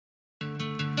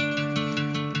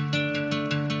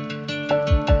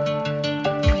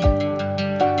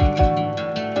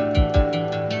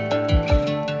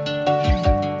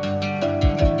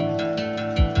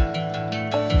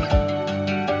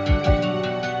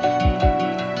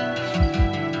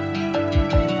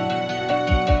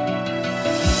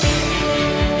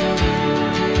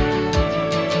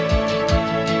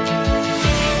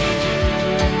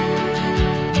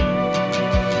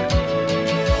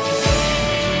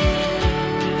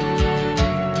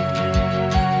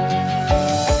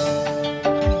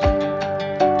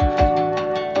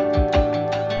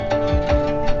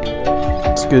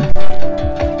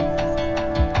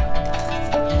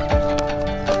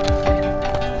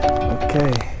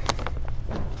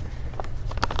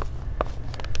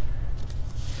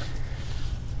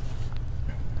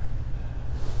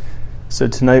So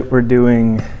tonight we're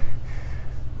doing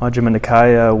Majjhima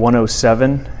Nikaya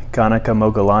 107, Ganaka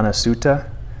Moggallana Sutta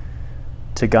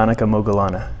to Ganaka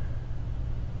Moggallana.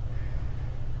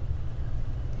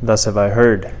 Thus have I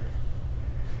heard.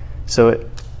 So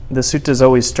the suttas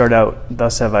always start out,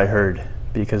 thus have I heard,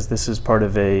 because this is part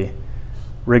of a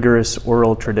rigorous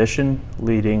oral tradition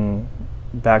leading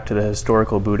back to the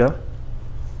historical Buddha.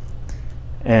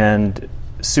 And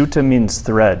sutta means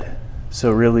thread. So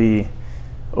really,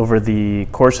 over the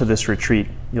course of this retreat,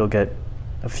 you'll get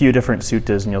a few different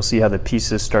suttas and you'll see how the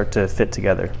pieces start to fit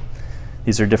together.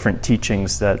 These are different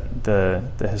teachings that the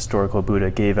historical Buddha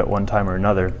gave at one time or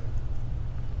another.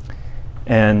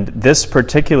 And this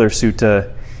particular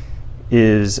sutta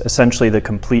is essentially the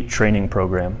complete training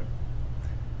program.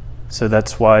 So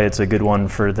that's why it's a good one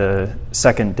for the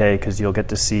second day, because you'll get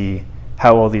to see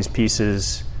how all these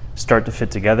pieces start to fit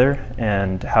together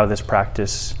and how this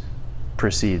practice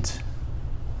proceeds.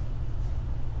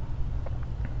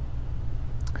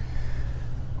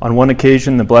 On one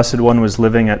occasion, the Blessed One was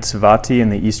living at Savatthi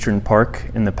in the Eastern Park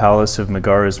in the palace of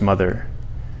Megara's mother.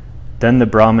 Then the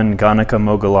Brahmin Ganaka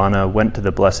Moggallana went to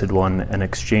the Blessed One and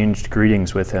exchanged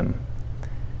greetings with him.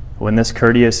 When this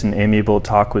courteous and amiable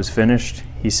talk was finished,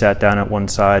 he sat down at one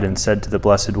side and said to the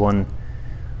Blessed One,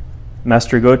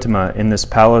 Master Gotama, in this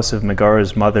palace of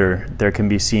Megara's mother, there can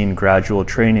be seen gradual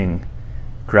training,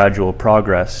 gradual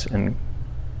progress, and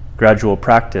gradual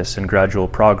practice and gradual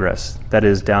progress, that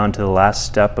is, down to the last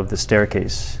step of the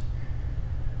staircase.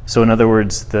 So in other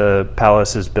words, the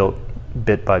palace is built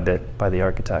bit by bit by the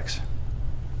architects.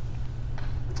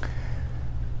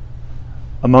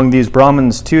 Among these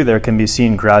Brahmins too, there can be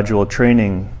seen gradual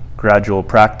training, gradual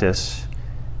practice,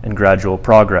 and gradual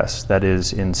progress, that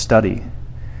is, in study.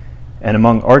 And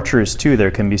among archers too,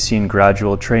 there can be seen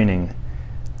gradual training,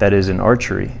 that is, in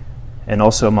archery. And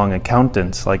also among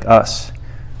accountants like us,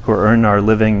 who earn our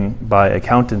living by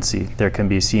accountancy, there can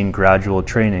be seen gradual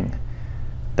training,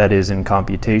 that is, in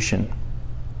computation.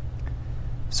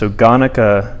 So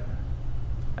Ganaka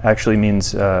actually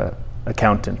means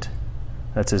accountant.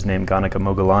 That's his name, Ganaka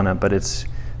Moggallana, but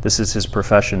this is his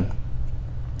profession.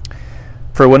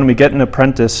 For when we get an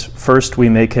apprentice, first we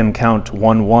make him count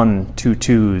 1 1, 2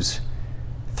 2s,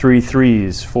 3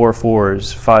 3s, 4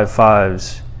 4s, 5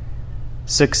 5s,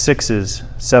 6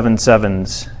 6s, 7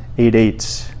 7s, 8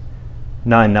 8s,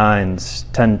 9 9s,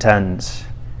 10 10s,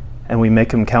 and we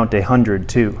make him count 100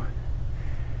 too.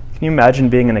 Can you imagine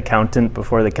being an accountant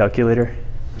before the calculator?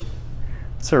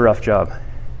 It's a rough job.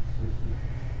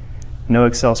 No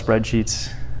Excel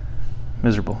spreadsheets.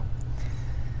 Miserable.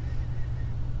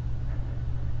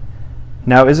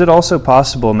 Now, is it also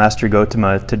possible, Master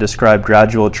Gotama, to describe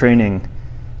gradual training,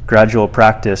 gradual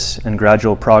practice, and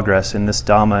gradual progress in this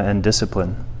Dhamma and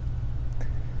discipline?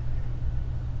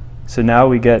 So now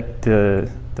we get the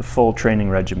full training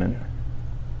regimen.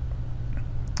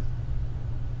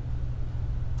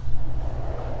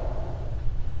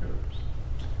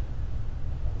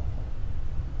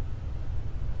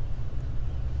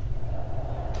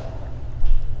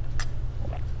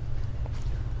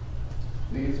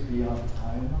 Please be on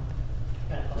time.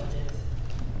 I apologize.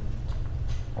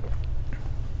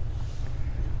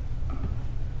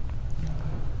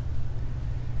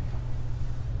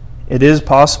 It is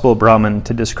possible, Brahman,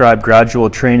 to describe gradual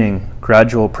training,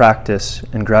 gradual practice,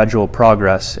 and gradual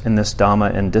progress in this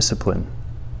Dhamma and discipline.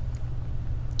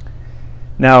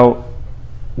 Now,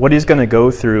 what he's going to go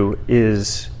through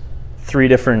is 3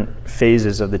 different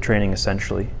phases of the training,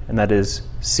 essentially, and that is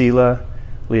Sila,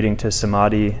 leading to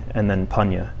Samadhi, and then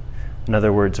Panya. In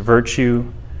other words,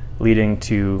 virtue, leading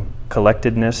to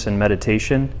collectedness and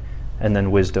meditation, and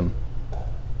then wisdom.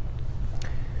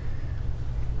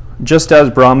 Just as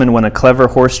Brahman, when a clever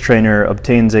horse trainer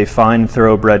obtains a fine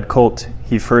thoroughbred colt,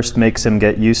 he first makes him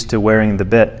get used to wearing the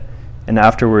bit, and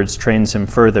afterwards trains him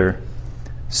further.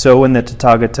 So when the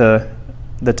Tathagata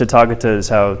is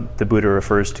how the Buddha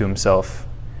refers to himself,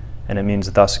 and it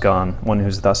means thus gone, one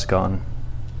who's thus gone.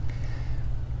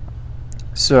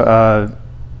 So,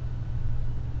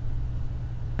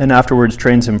 and afterwards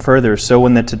trains him further. So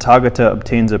when the Tathagata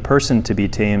obtains a person to be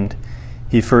tamed,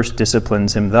 he first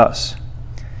disciplines him thus.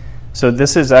 So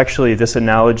this is actually this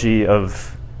analogy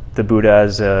of the Buddha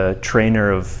as a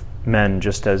trainer of men,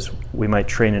 just as we might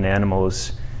train an animal,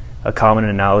 is a common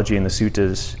analogy in the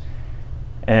suttas.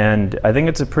 And I think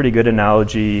it's a pretty good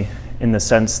analogy in the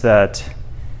sense that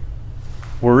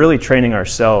we're really training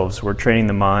ourselves, we're training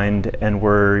the mind, and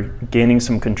we're gaining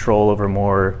some control over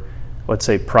more, let's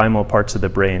say, primal parts of the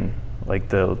brain, like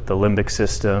the limbic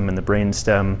system and the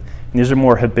brainstem. And these are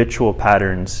more habitual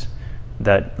patterns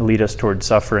that lead us towards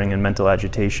suffering and mental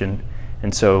agitation.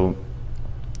 And so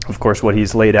Of course, what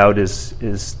he's laid out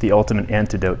is the ultimate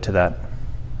antidote to that.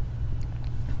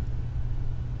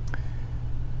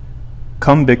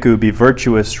 Come, bhikkhu, be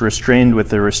virtuous, restrained with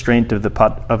the restraint of the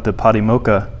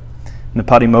Patimokkha. And the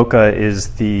Patimokkha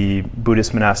is the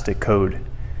Buddhist monastic code.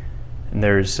 And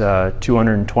there's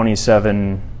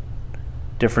 227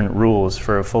 different rules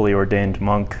for a fully ordained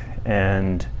monk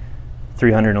and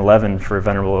 311 for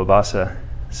Venerable Abhasa.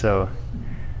 So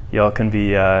y'all can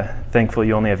be thankful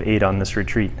you only have 8 on this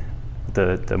retreat,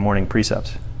 the morning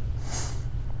precepts.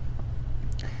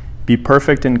 Be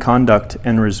perfect in conduct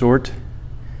and resort.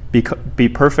 Be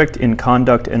perfect in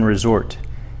conduct and resort,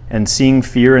 and seeing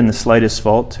fear in the slightest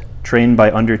fault, train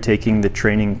by undertaking the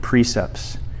training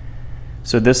precepts.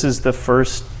 So this is the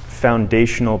first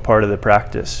foundational part of the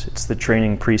practice. It's the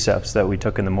training precepts that we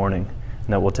took in the morning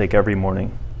and that we'll take every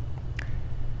morning.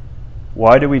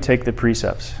 Why do we take the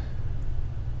precepts?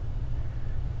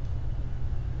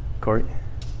 Corey?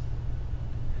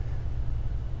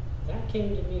 That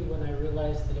came to me when I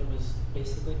realized that it was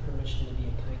basically permission to be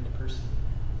a kind person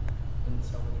in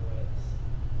so many ways.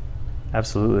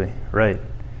 Absolutely, right.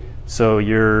 So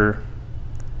you're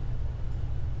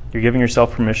giving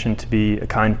yourself permission to be a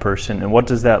kind person, and what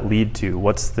does that lead to?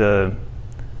 What are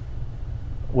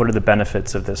the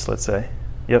benefits of this, let's say?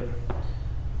 Yep.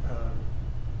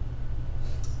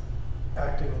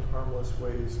 Acting in harmless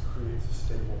ways creates a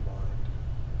stable mind.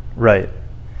 Right.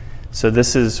 So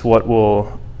this is what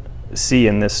we'll see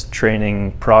in this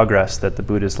training progress that the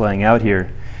Buddha is laying out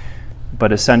here.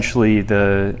 But essentially,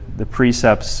 the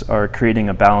precepts are creating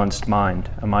a balanced mind,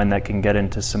 a mind that can get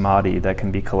into samadhi, that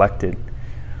can be collected.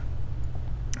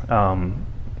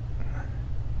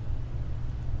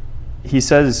 He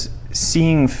says,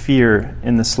 seeing fear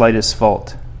in the slightest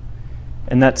fault.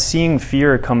 And that seeing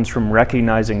fear comes from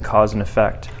recognizing cause and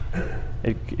effect.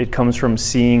 It comes from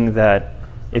seeing that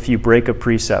if you break a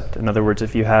precept, in other words,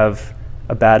 if you have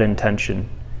a bad intention,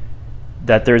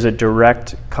 that there's a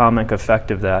direct karmic effect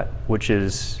of that, which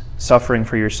is suffering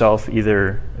for yourself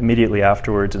either immediately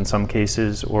afterwards in some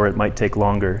cases, or it might take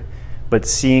longer. But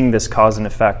seeing this cause and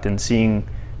effect and seeing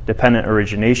dependent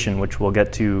origination, which we'll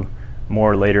get to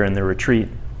more later in the retreat,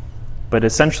 but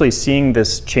essentially seeing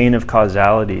this chain of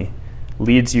causality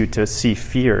leads you to see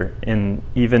fear in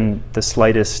even the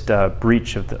slightest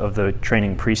breach of the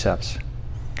training precepts.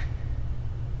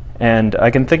 And I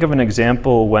can think of an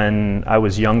example when I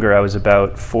was younger. I was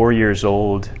about 4 years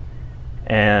old,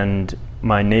 and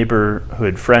my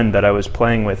neighborhood friend that I was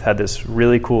playing with had this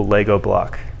really cool Lego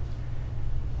block.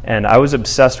 And I was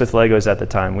obsessed with Legos at the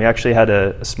time. We actually had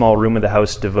a small room of the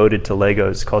house devoted to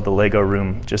Legos called the Lego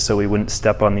room, just so we wouldn't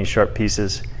step on these sharp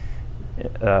pieces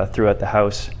throughout the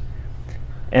house.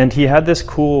 And he had this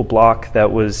cool block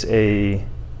that was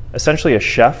essentially a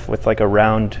chef with like a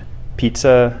round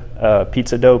pizza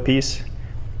dough piece,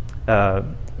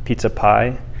 pizza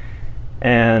pie.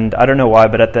 And I don't know why,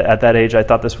 but at that age, I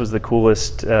thought this was the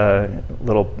coolest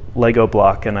little Lego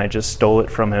block, and I just stole it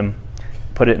from him,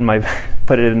 put it in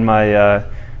my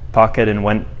pocket, and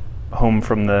went home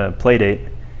from the play date.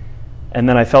 And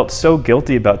then I felt so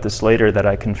guilty about this later that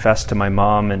I confessed to my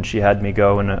mom, and she had me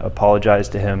go and apologize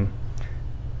to him.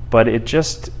 But it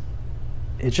just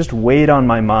weighed on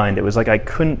my mind. It was like I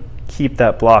couldn't keep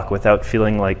that block without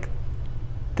feeling like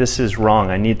this is wrong.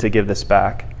 I need to give this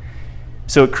back.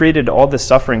 So it created all this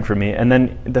suffering for me. And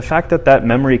then the fact that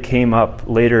memory came up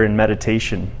later in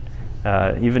meditation,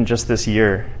 even just this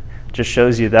year, just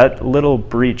shows you that little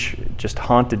breach just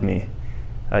haunted me,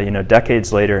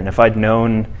 decades later. And if I'd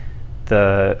known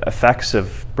the effects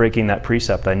of breaking that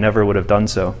precept, I never would have done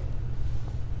so.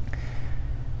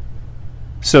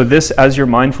 So this, as your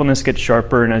mindfulness gets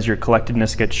sharper and as your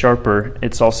collectedness gets sharper,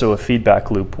 it's also a feedback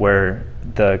loop where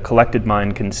the collected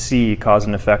mind can see cause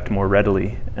and effect more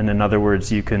readily. And in other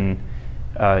words,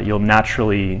 you'll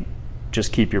naturally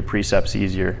just keep your precepts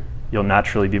easier. You'll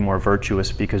naturally be more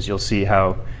virtuous because you'll see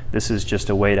how this is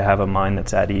just a way to have a mind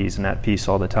that's at ease and at peace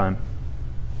all the time.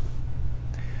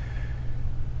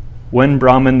 When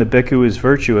Brahman the bhikkhu is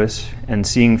virtuous and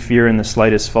seeing fear in the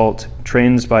slightest fault,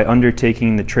 trains by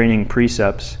undertaking the training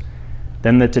precepts,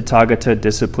 then the Tathagata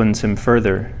disciplines him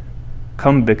further.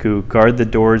 Come, bhikkhu, guard the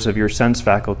doors of your sense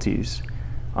faculties.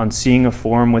 On seeing a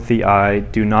form with the eye,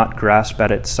 do not grasp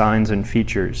at its signs and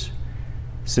features.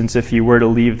 Since if you were to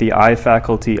leave the eye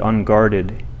faculty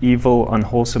unguarded, evil,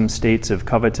 unwholesome states of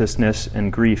covetousness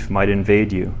and grief might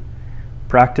invade you.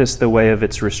 Practice the way of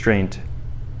its restraint.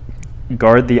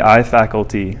 Guard the eye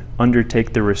faculty,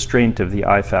 undertake the restraint of the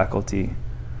eye faculty.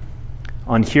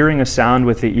 On hearing a sound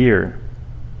with the ear,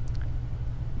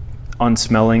 on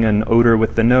smelling an odor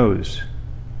with the nose,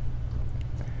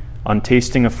 on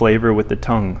tasting a flavor with the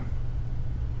tongue,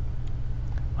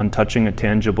 on touching a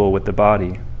tangible with the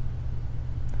body,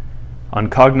 on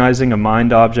cognizing a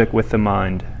mind object with the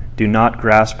mind. Do not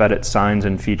grasp at its signs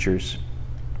and features.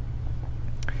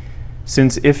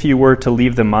 Since if you were to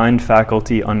leave the mind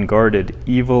faculty unguarded,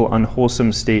 evil,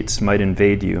 unwholesome states might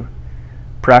invade you.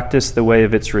 Practice the way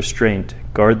of its restraint.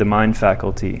 Guard the mind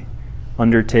faculty.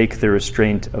 Undertake the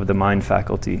restraint of the mind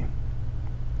faculty.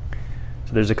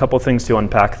 So there's a couple things to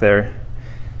unpack there.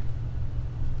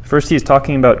 First, he's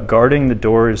talking about guarding the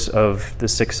doors of the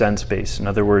sixth sense base. In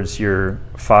other words, your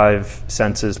five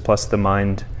senses plus the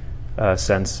mind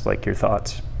sense, like your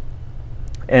thoughts.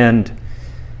 And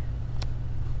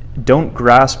don't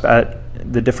grasp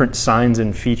at the different signs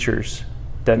and features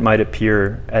that might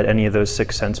appear at any of those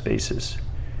six sense bases.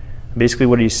 Basically,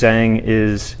 what he's saying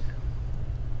is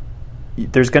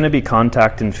there's going to be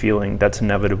contact and feeling. That's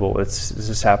inevitable. This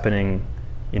is happening,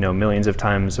 millions of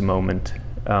times a moment.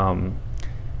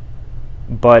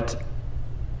 But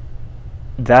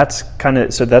that's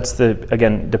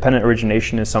dependent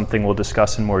origination is something we'll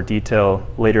discuss in more detail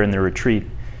later in the retreat.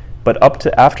 But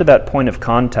after that point of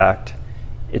contact,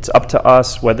 it's up to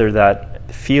us whether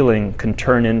that feeling can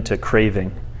turn into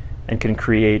craving and can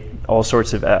create all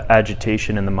sorts of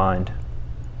agitation in the mind.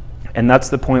 And that's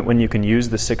the point when you can use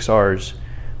the 6 R's,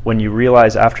 when you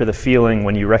realize after the feeling,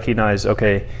 when you recognize,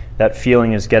 okay, that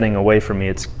feeling is getting away from me,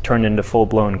 it's turned into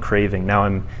full-blown craving. Now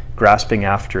I'm grasping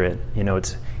after it,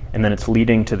 and then it's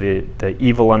leading to the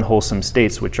evil, unwholesome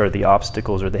states, which are the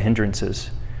obstacles or the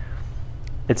hindrances.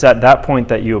 It's at that point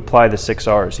that you apply the 6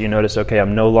 R's. You notice, okay,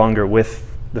 I'm no longer with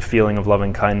the feeling of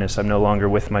loving kindness. I'm no longer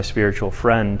with my spiritual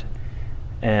friend,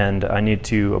 and I need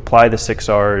to apply the 6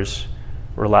 R's,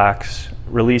 relax,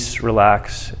 release,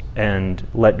 relax, and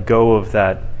let go of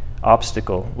that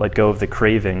obstacle, let go of the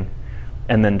craving,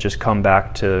 and then just come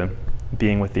back to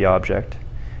being with the object.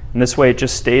 And this way it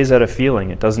just stays at a feeling.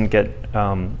 It doesn't get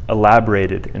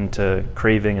elaborated into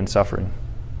craving and suffering.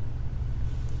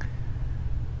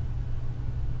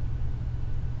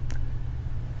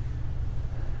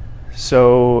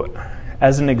 So,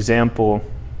 as an example,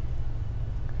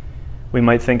 we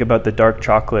might think about the dark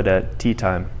chocolate at tea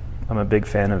time. I'm a big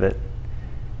fan of it.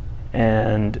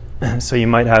 And so you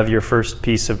might have your first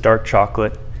piece of dark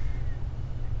chocolate,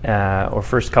 or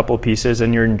first couple pieces,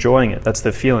 and you're enjoying it. That's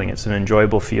the feeling. It's an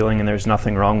enjoyable feeling, and there's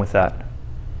nothing wrong with that.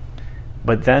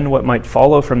 But then what might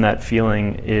follow from that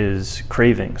feeling is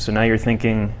craving. So now you're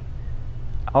thinking,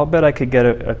 I'll bet I could get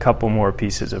a couple more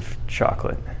pieces of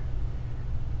chocolate.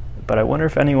 But I wonder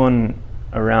if anyone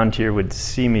around here would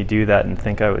see me do that and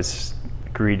think I was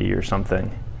greedy or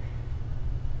something.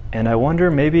 And I wonder,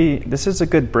 maybe this is a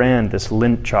good brand, this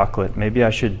Lindt chocolate. Maybe I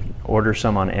should order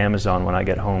some on Amazon when I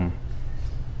get home.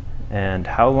 And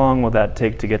how long will that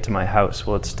take to get to my house?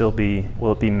 Will it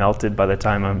be melted by the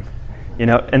time I'm,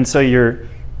 And so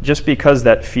just because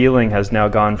that feeling has now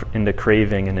gone into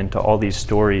craving and into all these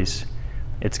stories,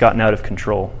 it's gotten out of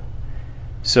control.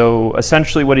 So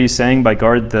essentially what he's saying by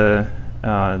guard the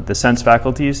sense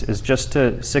faculties is just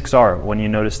to 6R when you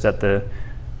notice that the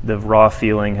raw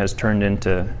feeling has turned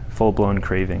into full-blown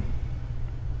craving.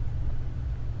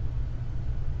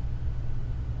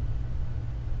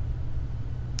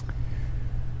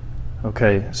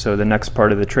 Okay, so the next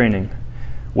part of the training.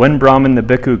 When Brahman the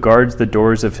bhikkhu guards the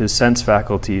doors of his sense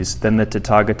faculties, then the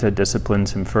Tathagata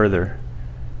disciplines him further.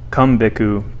 Come,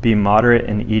 bhikkhu, be moderate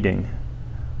in eating.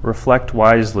 Reflect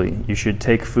wisely. You should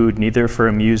take food neither for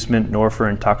amusement nor for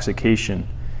intoxication,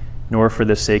 nor for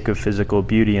the sake of physical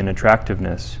beauty and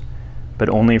attractiveness, but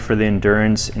only for the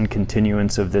endurance and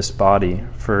continuance of this body,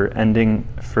 for ending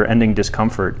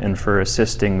discomfort and for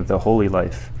assisting the holy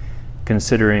life,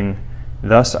 considering,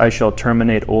 thus I shall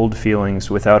terminate old feelings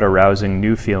without arousing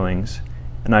new feelings,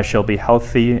 and I shall be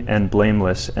healthy and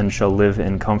blameless and shall live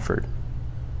in comfort.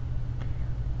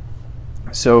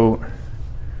 So,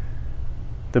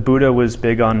 the Buddha was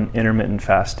big on intermittent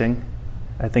fasting.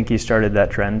 I think he started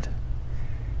that trend.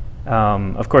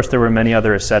 Of course, there were many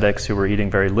other ascetics who were eating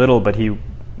very little, but he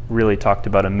really talked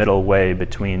about a middle way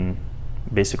between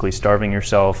basically starving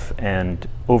yourself and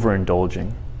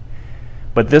overindulging.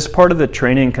 But this part of the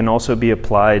training can also be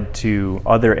applied to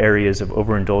other areas of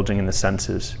overindulging in the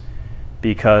senses,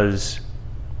 because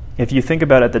if you think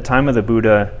about it, at the time of the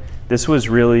Buddha, this was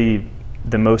really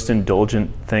the most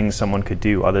indulgent thing someone could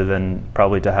do, other than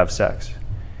probably to have sex.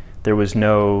 There was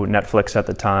no Netflix at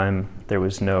the time. There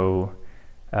was no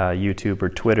YouTube or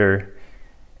Twitter.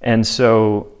 And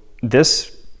so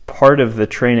this part of the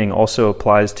training also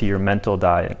applies to your mental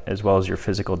diet as well as your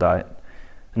physical diet.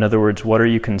 In other words, what are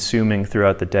you consuming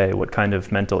throughout the day? What kind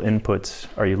of mental inputs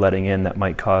are you letting in that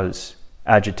might cause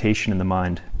agitation in the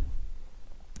mind?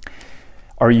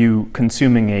 Are you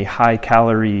consuming a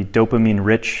high-calorie,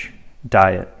 dopamine-rich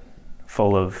diet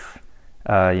full of,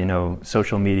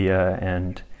 social media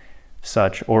and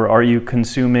such? Or are you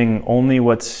consuming only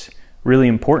what's really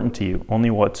important to you, only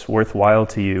what's worthwhile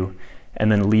to you,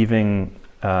 and then leaving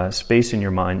space in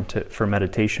your mind for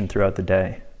meditation throughout the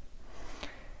day?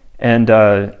 And,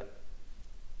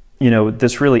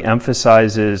 this really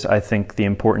emphasizes, I think, the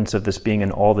importance of this being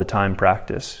an all-the-time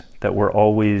practice, that we're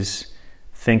always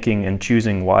thinking and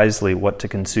choosing wisely what to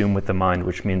consume with the mind,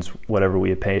 which means whatever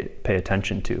we pay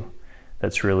attention to.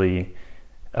 That's really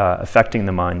affecting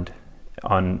the mind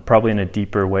on probably in a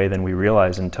deeper way than we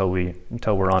realize until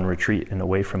we're on retreat and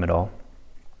away from it all.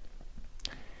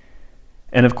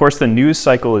 And of course, the news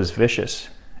cycle is vicious.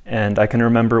 And I can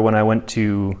remember when I went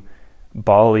to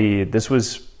Bali, this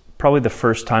was probably the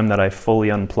first time that I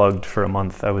fully unplugged for a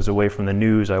month. I was away from the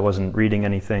news. I wasn't reading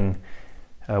anything.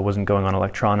 I wasn't going on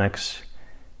electronics.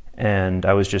 And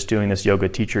I was just doing this yoga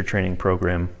teacher training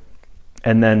program.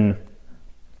 And then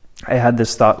I had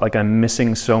this thought, like, I'm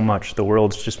missing so much. The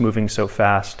world's just moving so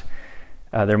fast.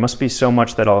 There must be so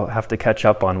much that I'll have to catch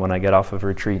up on when I get off of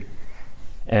retreat.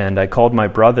 And I called my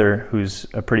brother, who's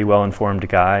a pretty well-informed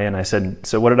guy, and I said,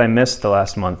 so what did I miss the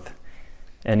last month?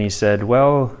 And he said,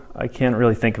 well, I can't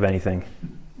really think of anything.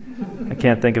 I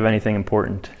can't think of anything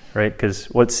important, right? Because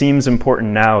what seems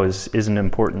important now isn't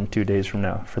important 2 days from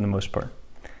now, for the most part.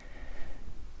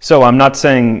 So I'm not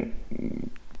saying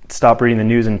stop reading the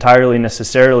news entirely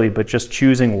necessarily, but just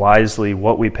choosing wisely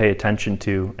what we pay attention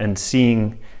to and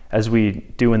seeing, as we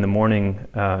do in the morning,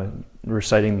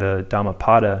 reciting the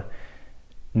Dhammapada,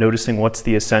 noticing what's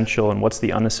the essential and what's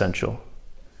the unessential,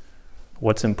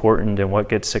 what's important and what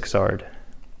gets siksar'd.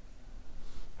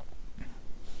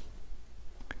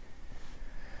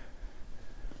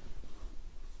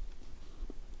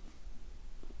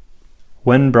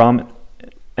 When Brahman,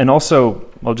 and also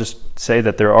I'll just say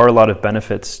that there are a lot of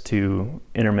benefits to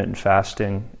intermittent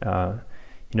fasting.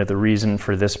 The reason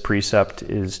for this precept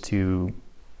is to,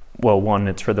 one,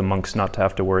 it's for the monks not to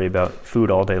have to worry about food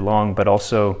all day long, but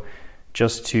also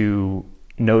just to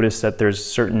notice that there's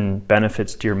certain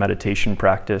benefits to your meditation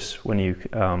practice when you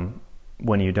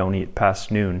don't eat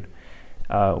past noon,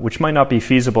 which might not be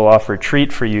feasible off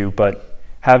retreat for you, but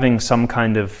having some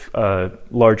kind of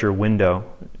larger window.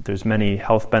 There's many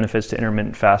health benefits to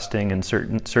intermittent fasting and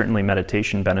certainly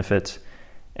meditation benefits,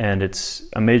 and it's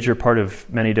a major part of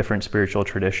many different spiritual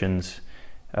traditions.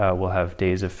 Will have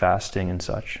days of fasting and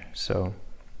such. So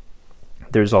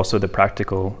there's also the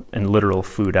practical and literal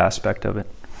food aspect of it.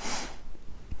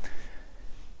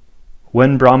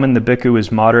 When Brahman the bhikkhu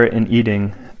is moderate in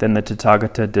eating, then the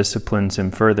Tathagata disciplines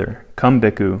him further. Come,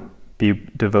 bhikkhu, be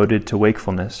devoted to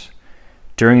wakefulness.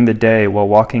 During the day, while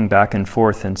walking back and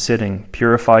forth and sitting,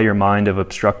 purify your mind of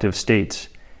obstructive states.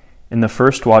 In the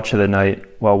first watch of the night,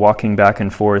 while walking back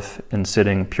and forth and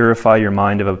sitting, purify your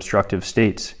mind of obstructive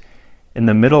states. In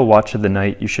the middle watch of the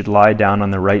night, you should lie down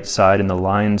on the right side in the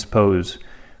lion's pose,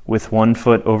 with one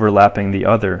foot overlapping the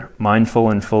other, mindful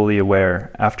and fully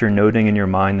aware, after noting in your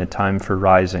mind the time for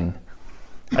rising.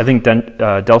 I think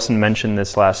Delson mentioned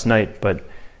this last night, but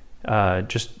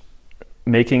just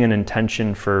making an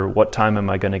intention for what time am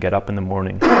I going to get up in the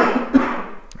morning.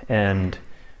 And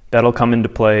that'll come into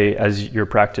play as your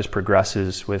practice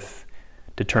progresses with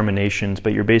determinations,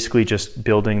 but you're basically just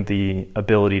building the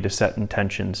ability to set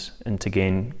intentions and to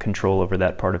gain control over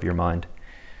that part of your mind,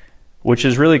 which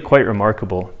is really quite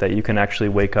remarkable that you can actually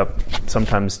wake up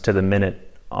sometimes to the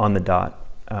minute on the dot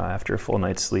after a full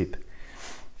night's sleep.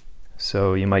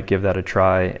 So you might give that a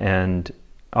try. And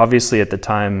obviously at the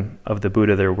time of the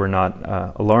Buddha there were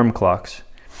not alarm clocks,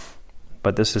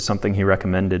 but this is something he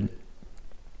recommended.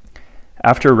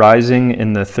 After rising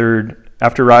in the third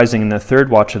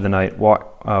watch of the night,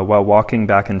 while walking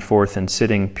back and forth and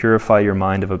sitting, purify your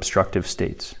mind of obstructive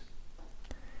states.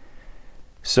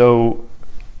 So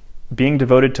being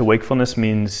devoted to wakefulness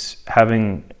means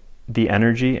having the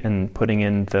energy and putting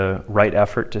in the right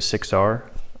effort to siksar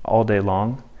all day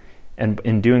long. And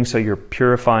in doing so, you're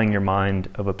purifying your mind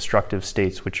of obstructive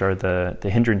states, which are the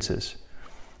hindrances.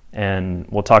 And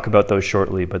we'll talk about those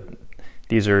shortly, but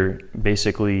these are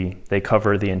basically, they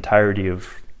cover the entirety of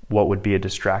what would be a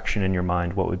distraction in your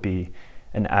mind, what would be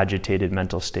an agitated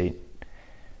mental state.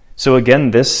 So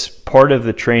again, this part of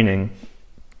the training,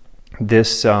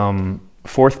 this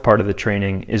fourth part of the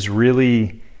training is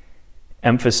really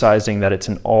emphasizing that it's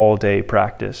an all-day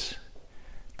practice,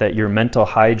 that your mental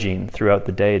hygiene throughout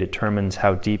the day determines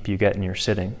how deep you get in your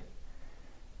sitting.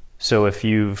 So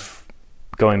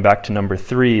going back to number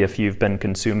 3, if you've been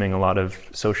consuming a lot of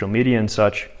social media and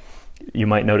such, you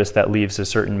might notice that leaves a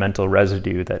certain mental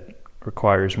residue that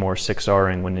requires more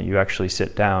 6Ring when you actually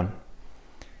sit down.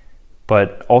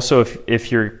 But also,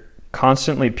 if you're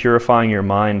constantly purifying your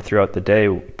mind throughout the day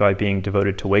by being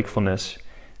devoted to wakefulness,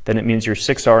 then it means you're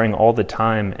 6Ring all the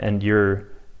time, and you're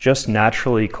just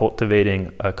naturally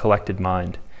cultivating a collected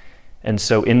mind. And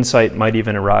so insight might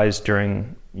even arise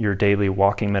during your daily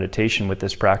walking meditation with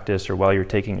this practice, or while you're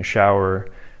taking a shower,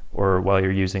 or while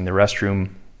you're using the restroom.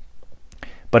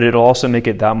 But it'll also make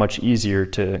it that much easier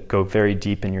to go very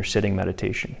deep in your sitting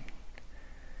meditation.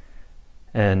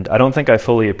 And I don't think I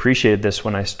fully appreciated this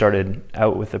when I started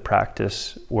out with the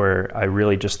practice, where I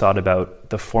really just thought about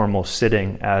the formal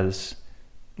sitting as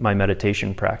my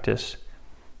meditation practice.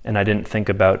 And I didn't think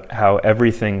about how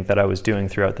everything that I was doing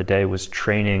throughout the day was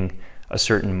training a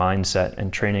certain mindset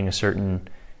and training a certain,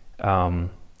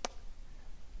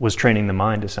 was training the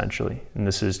mind essentially. And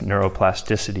this is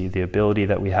neuroplasticity, the ability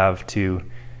that we have to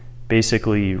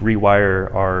basically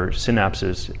rewire our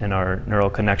synapses and our neural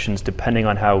connections depending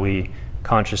on how we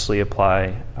consciously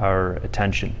apply our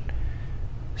attention.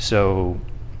 So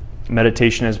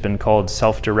meditation has been called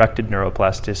self-directed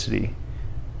neuroplasticity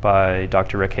by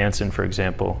Dr. Rick Hanson, for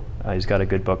example. He's got a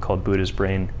good book called Buddha's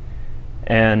Brain.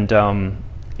 And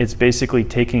it's basically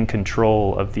taking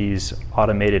control of these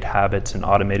automated habits and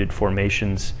automated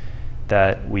formations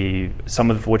that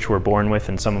some of which we're born with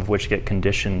and some of which get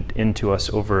conditioned into us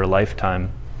over a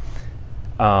lifetime.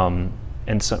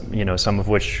 And some of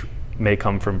which may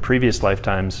come from previous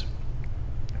lifetimes.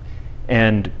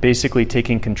 And basically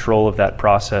taking control of that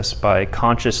process by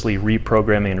consciously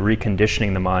reprogramming and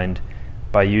reconditioning the mind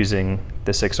by using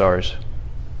the 6Rs.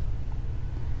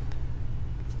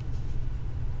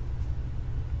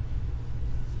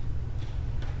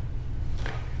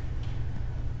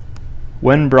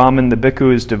 When Brahman the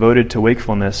bhikkhu is devoted to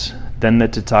wakefulness, then the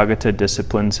Tathagata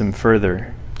disciplines him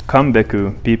further. Come,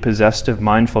 bhikkhu, be possessed of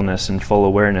mindfulness and full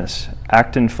awareness.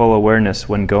 Act in full awareness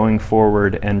when going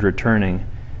forward and returning.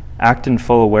 Act in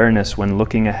full awareness when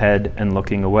looking ahead and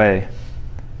looking away.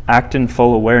 Act in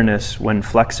full awareness when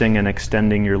flexing and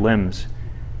extending your limbs.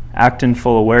 Act in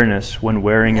full awareness when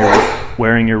wearing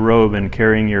your robe and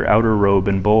carrying your outer robe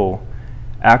and bowl.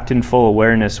 Act in full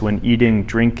awareness when eating,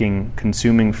 drinking,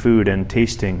 consuming food, and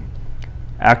tasting.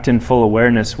 Act in full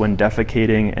awareness when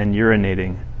defecating and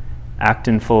urinating. Act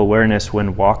in full awareness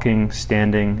when walking,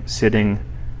 standing, sitting,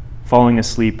 falling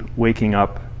asleep, waking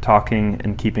up, talking,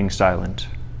 and keeping silent.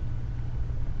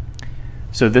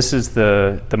 So this is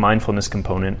the mindfulness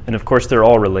component. And of course, they're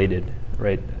all related,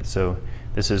 right? So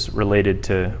this is related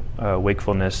to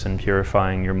wakefulness and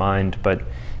purifying your mind. But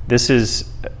this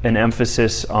is an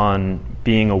emphasis on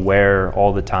being aware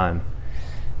all the time.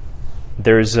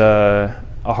 There's a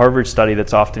Harvard study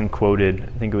that's often quoted,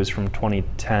 I think it was from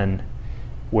 2010,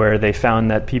 where they found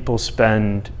that people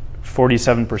spend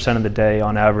 47% of the day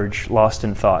on average lost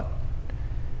in thought.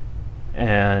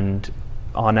 And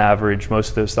on average, most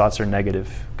of those thoughts are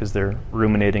negative because they're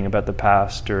ruminating about the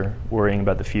past or worrying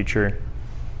about the future.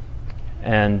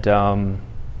 And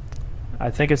I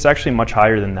think it's actually much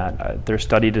higher than that. Their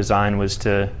study design was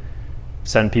to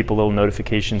send people little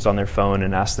notifications on their phone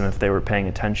and ask them if they were paying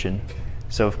attention.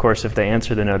 So of course, if they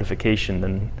answer the notification,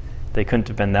 then they couldn't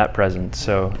have been that present.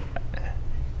 So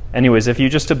anyways, if you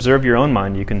just observe your own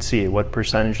mind, you can see what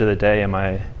percentage of the day am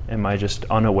I just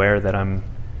unaware that I'm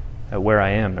where I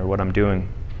am or what I'm doing.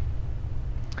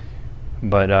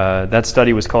 But that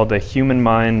study was called "The Human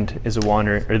Mind is a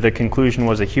Wandering," or the conclusion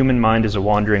was a human mind is a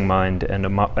wandering mind, and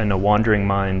a wandering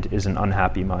mind is an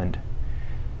unhappy mind.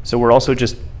 So we're also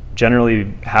just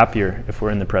generally happier if we're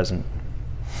in the present.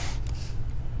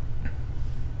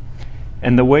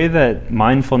 And the way that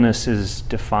mindfulness is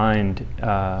defined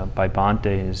by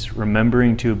Bhante is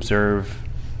remembering to observe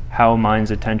how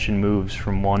mind's attention moves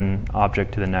from one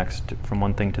object to the next, from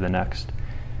one thing to the next.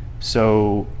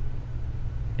 So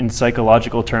in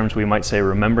psychological terms, we might say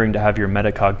remembering to have your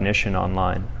metacognition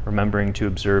online, remembering to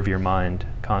observe your mind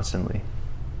constantly.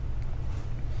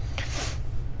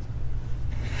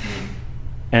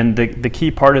 And the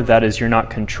key part of that is you're not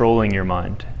controlling your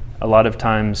mind. A lot of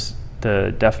times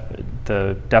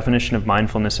the definition of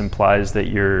mindfulness implies that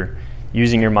you're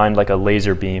using your mind like a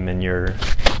laser beam and you're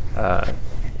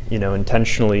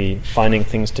intentionally finding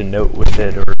things to note with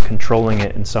it or controlling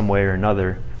it in some way or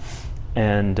another.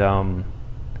 And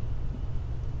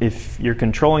if you're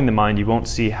controlling the mind, you won't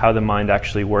see how the mind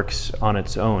actually works on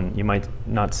its own. You might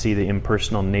not see the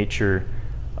impersonal nature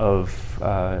of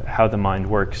how the mind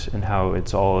works and how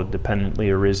it's all a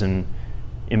dependently arisen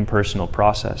impersonal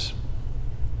process.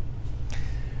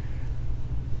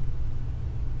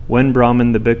 When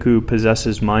Brahman the bhikkhu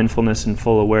possesses mindfulness and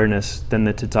full awareness, then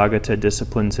the Tathagata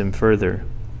disciplines him further.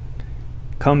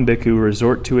 Come, bhikkhu,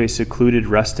 resort to a secluded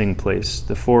resting place,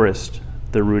 the forest,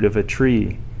 the root of a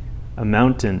tree, a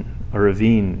mountain, a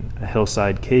ravine, a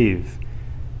hillside cave,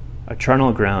 a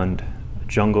charnel ground, a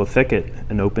jungle thicket,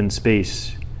 an open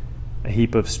space, a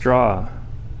heap of straw,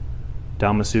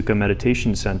 Dhammasukha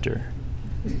Meditation Center.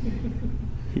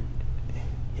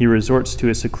 He resorts to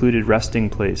a secluded resting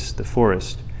place, the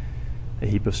forest, a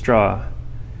heap of straw.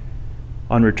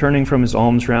 On returning from his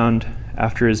alms round,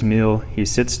 after his meal, he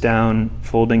sits down,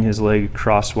 folding his leg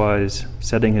crosswise,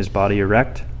 setting his body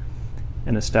erect,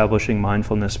 and establishing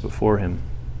mindfulness before him.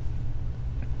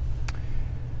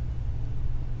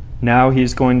 Now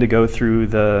he's going to go through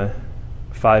the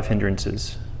 5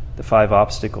 hindrances, the 5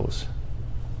 obstacles.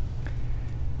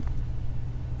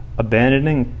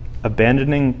 Abandoning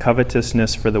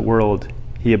covetousness for the world,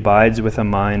 he abides with a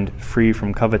mind free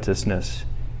from covetousness.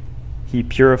 He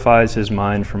purifies his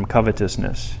mind from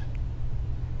covetousness.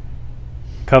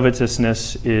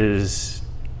 Covetousness is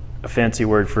a fancy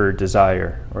word for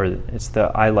desire, or it's the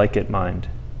I like it mind.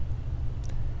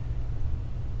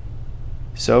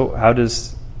 So how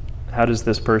does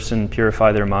this person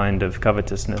purify their mind of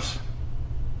covetousness?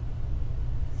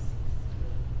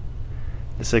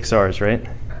 The 6 R's, right?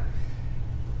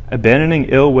 Abandoning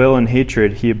ill will and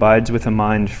hatred, he abides with a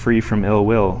mind free from ill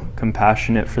will,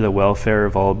 compassionate for the welfare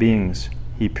of all beings.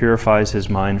 He purifies his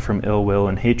mind from ill will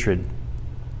and hatred.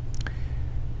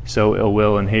 So ill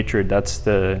will and hatred, that's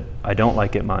the I don't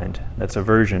like it mind. That's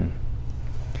aversion.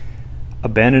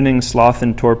 Abandoning sloth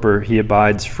and torpor, he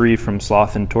abides free from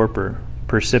sloth and torpor,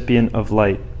 percipient of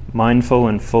light, mindful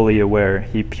and fully aware.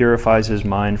 He purifies his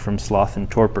mind from sloth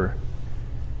and torpor.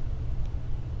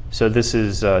 So this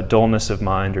is dullness of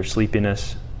mind or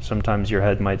sleepiness. Sometimes your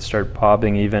head might start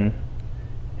bobbing even.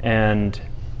 And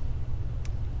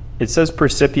it says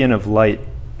percipient of light,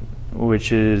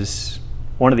 which is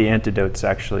one of the antidotes,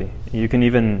 actually. You can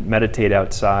even meditate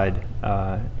outside.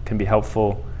 It can be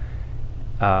helpful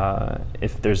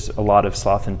if there's a lot of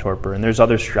sloth and torpor. And there's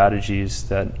other strategies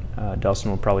that Delson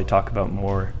will probably talk about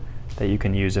more that you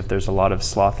can use if there's a lot of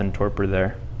sloth and torpor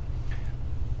there.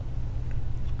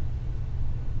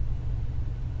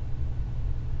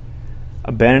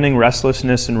 Abandoning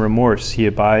restlessness and remorse, he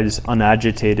abides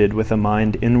unagitated with a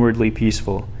mind inwardly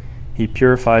peaceful. He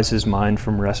purifies his mind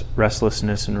from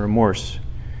restlessness and remorse.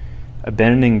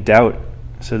 Abandoning doubt,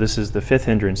 so this is the 5th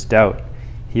hindrance, doubt.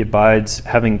 He abides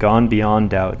having gone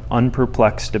beyond doubt,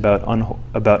 unperplexed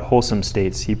about wholesome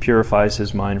states. He purifies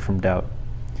his mind from doubt.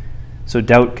 So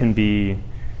doubt can be,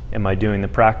 am I doing the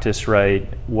practice right?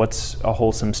 What's a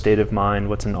wholesome state of mind?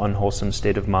 What's an unwholesome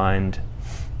state of mind?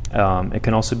 It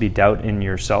can also be doubt in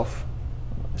yourself.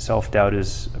 Self-doubt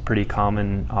is a pretty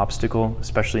common obstacle,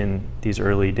 especially in these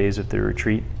early days of the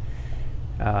retreat.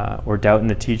 Or doubt in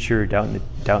the teacher, doubt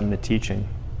in the teaching.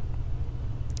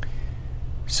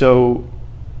 So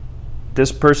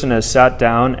this person has sat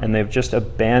down and they've just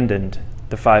abandoned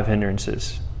the 5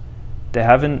 hindrances. They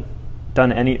haven't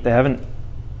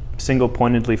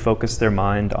single-pointedly focused their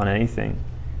mind on anything.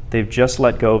 They've just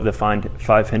let go of the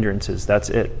 5 hindrances. That's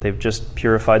it. They've just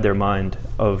purified their mind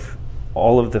of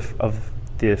all of the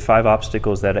 5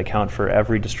 obstacles that account for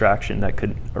every distraction that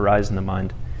could arise in the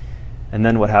mind. And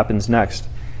then what happens next?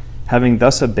 Having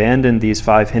thus abandoned these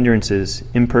 5 hindrances,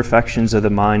 imperfections of the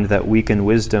mind that weaken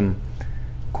wisdom,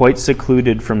 quite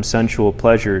secluded from sensual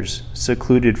pleasures,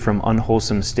 secluded from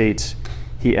unwholesome states,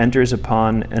 he enters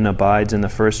upon and abides in the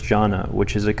 1st jhana,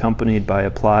 which is accompanied by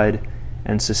applied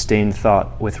and sustained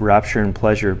thought with rapture and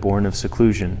pleasure born of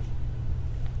seclusion.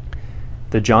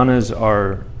 The jhanas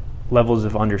are levels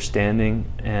of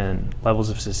understanding and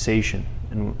levels of cessation.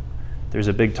 And there's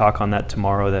a big talk on that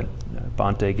tomorrow that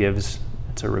Bhante gives.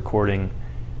 It's a recording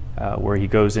where he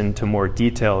goes into more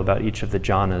detail about each of the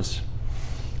jhanas.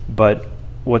 But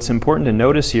what's important to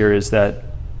notice here is that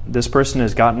this person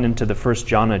has gotten into the 1st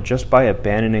jhana just by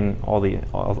abandoning all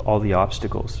the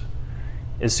obstacles.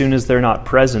 As soon as they're not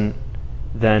present,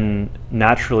 then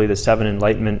naturally the 7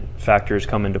 enlightenment factors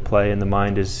come into play and the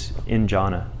mind is in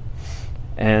jhana.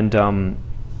 And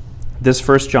this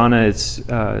 1st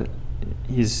jhana,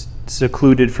 he's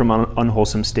secluded from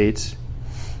unwholesome states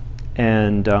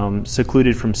and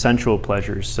secluded from sensual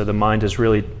pleasures. So the mind has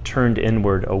really turned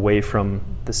inward away from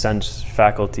the sense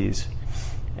faculties.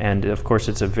 And of course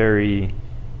it's a very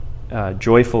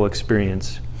joyful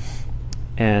experience.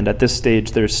 And at this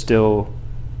stage there's still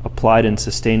applied and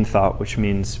sustained thought, which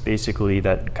means basically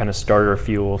that kind of starter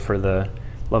fuel for the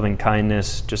loving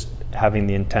kindness, just having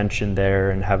the intention there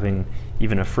and having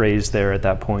even a phrase there at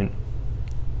that point.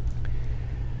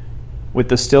 With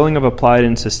the stilling of applied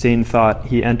and sustained thought,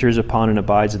 he enters upon and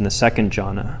abides in the second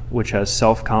jhana, which has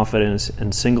self-confidence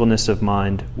and singleness of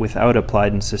mind without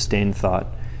applied and sustained thought,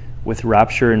 with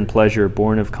rapture and pleasure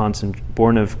born of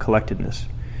collectedness.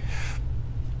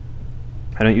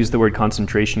 I don't use the word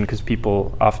concentration because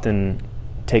people often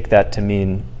take that to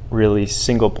mean really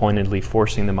single-pointedly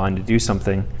forcing the mind to do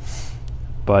something.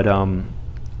 But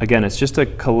again, it's just a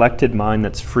collected mind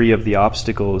that's free of the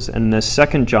obstacles. And the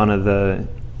second jhana,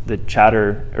 the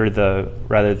chatter, or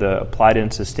the applied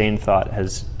and sustained thought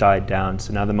has died down.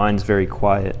 So now the mind's very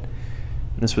quiet.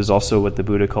 And this was also what the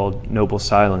Buddha called noble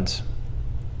silence.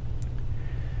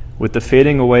 With the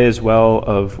fading away as well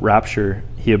of rapture,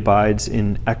 he abides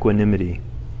in equanimity.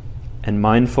 And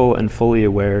mindful and fully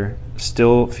aware,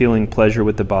 still feeling pleasure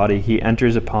with the body, he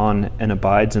enters upon and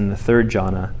abides in the third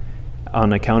jhana,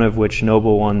 on account of which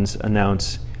noble ones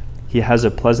announce, he has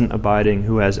a pleasant abiding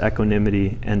who has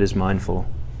equanimity and is mindful.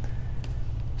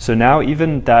 So now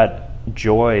even that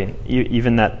joy,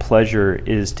 even that pleasure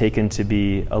is taken to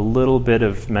be a little bit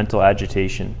of mental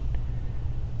agitation.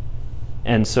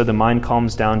 And so the mind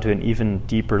calms down to an even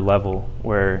deeper level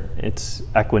where it's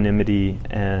equanimity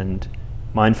and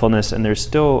mindfulness, and there's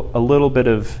still a little bit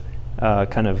of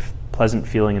kind of pleasant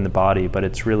feeling in the body, but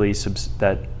it's really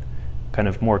that kind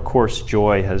of more coarse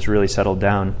joy has really settled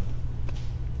down.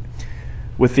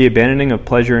 With the abandoning of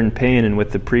pleasure and pain, and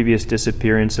with the previous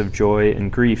disappearance of joy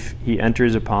and grief, he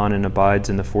enters upon and abides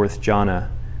in the fourth jhana,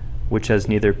 which has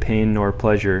neither pain nor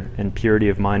pleasure, and purity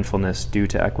of mindfulness due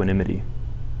to equanimity.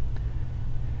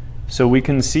 So we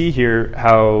can see here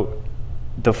how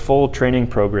the full training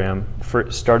program,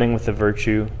 starting with the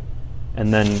virtue,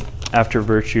 and then after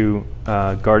virtue,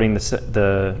 guarding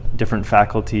the different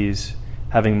faculties,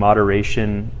 having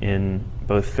moderation in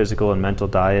both physical and mental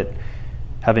diet,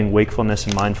 having wakefulness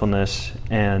and mindfulness,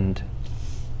 and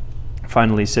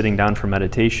finally sitting down for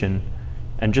meditation,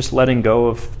 and just letting go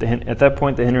of, at that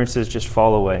point the hindrances just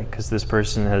fall away because this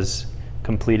person has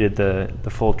completed the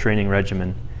full training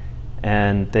regimen,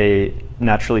 and they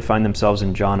naturally find themselves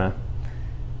in jhana.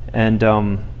 And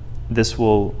this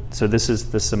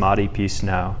is the samadhi piece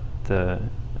now, the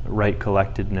right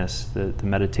collectedness, the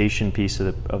meditation piece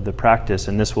of the practice,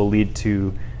 and this will lead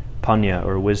to panya,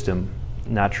 or wisdom,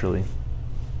 naturally.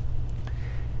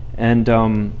 And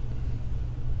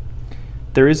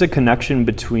there is a connection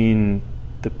between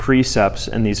the precepts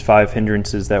and these 5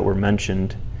 hindrances that were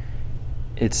mentioned.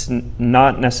 It's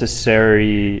not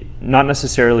necessarily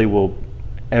will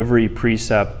every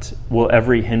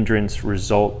hindrance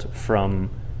result from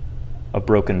a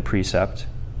broken precept.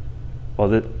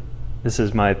 Well, this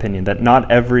is my opinion, that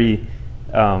not every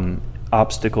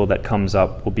obstacle that comes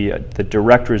up will be the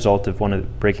direct result of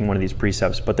breaking one of these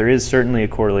precepts, but there is certainly a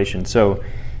correlation. So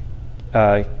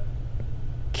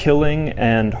killing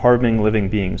and harming living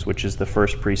beings, which is the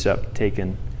first precept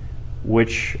taken,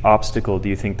 which obstacle do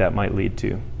you think that might lead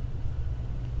to?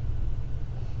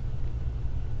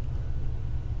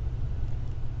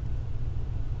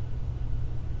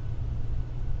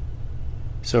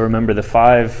 So remember, the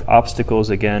 5 obstacles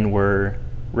again were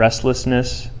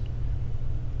restlessness,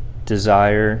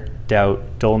 desire, doubt,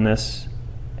 dullness,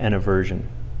 and aversion.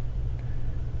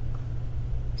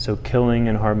 So killing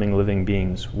and harming living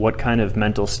beings, what kind of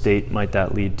mental state might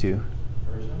that lead to?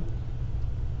 Aversion?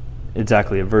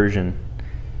 Exactly, aversion.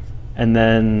 And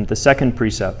then the second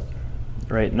precept,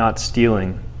 right, not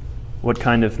stealing, what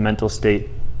kind of mental state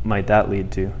might that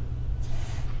lead to?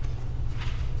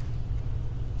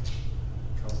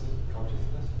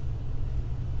 Covetousness?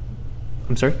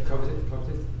 I'm sorry?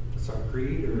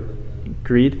 Greed, or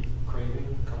Greed?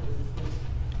 craving, covetousness?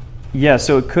 Yeah,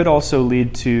 so it could also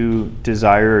lead to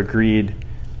desire or greed.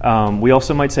 We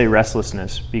also might say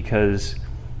restlessness, because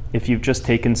if you've just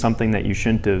taken something that you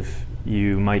shouldn't have,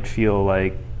 you might feel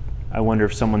like, I wonder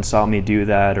if someone saw me do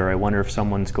that, or I wonder if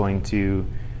someone's going to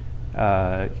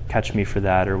catch me for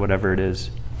that, or whatever it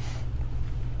is.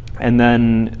 And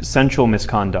then sensual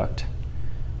misconduct.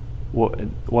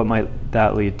 What might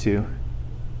that lead to?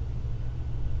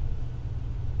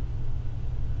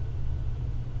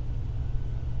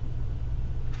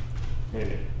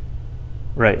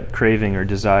 Right, craving or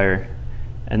desire.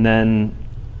 And then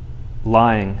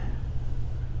lying.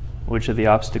 Which of the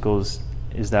obstacles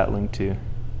is that linked to? Doubt.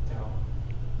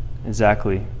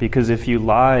 Exactly. Because if you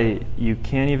lie, you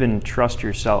can't even trust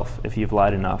yourself if you've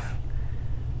lied enough.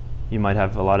 You might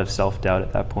have a lot of self-doubt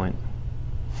at that point.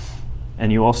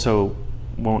 And you also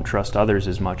won't trust others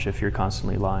as much if you're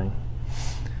constantly lying.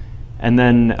 And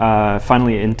then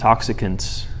finally,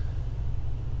 intoxicants.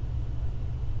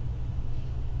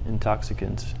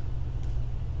 Intoxicants.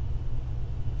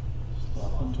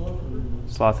 Sloth. and torpor.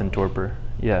 Sloth and torpor,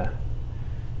 yeah.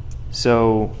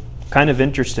 So, kind of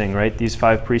interesting, right? These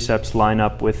 5 precepts line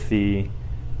up with the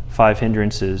 5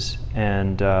 hindrances,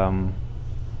 and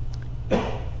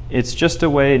it's just a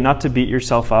way not to beat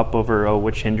yourself up over, oh,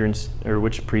 which hindrance or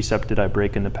which precept did I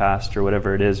break in the past or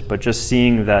whatever it is, but just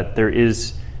seeing that there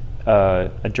is a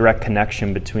direct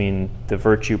connection between the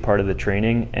virtue part of the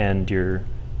training and your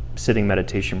sitting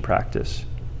meditation practice.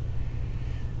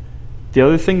 The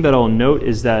other thing that I'll note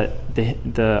is that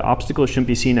the obstacles shouldn't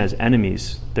be seen as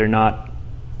enemies. They're not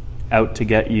out to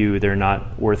get you. They're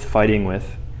not worth fighting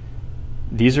with.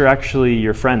 These are actually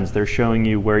your friends. They're showing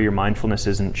you where your mindfulness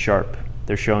isn't sharp.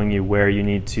 They're showing you where you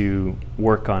need to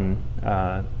work on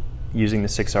using the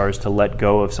 6 R's to let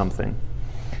go of something.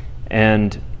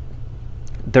 And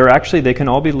they can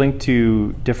all be linked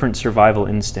to different survival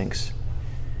instincts.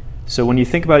 So when you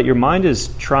think about it, your mind is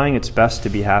trying its best to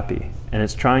be happy, and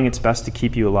it's trying its best to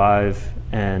keep you alive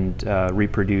and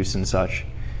reproduce and such.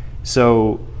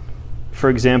 So, for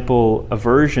example,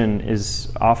 aversion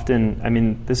is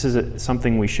often, this is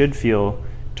something we should feel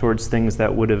towards things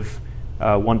that would have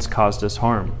once caused us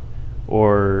harm.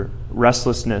 Or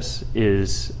restlessness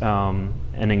is, and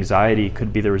anxiety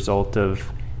could be the result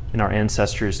of, in our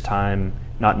ancestors' time,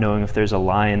 not knowing if there's a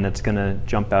lion that's going to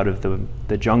jump out of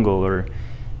the jungle, or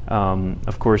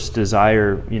of course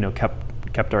desire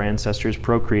kept our ancestors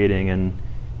procreating, and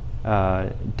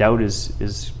doubt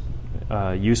is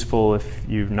useful if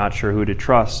you're not sure who to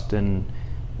trust, and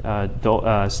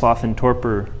sloth and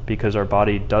torpor because our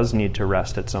body does need to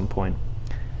rest at some point.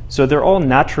 So they're all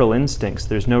natural instincts.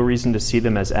 There's no reason to see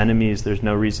them as enemies. There's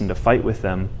no reason to fight with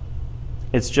them.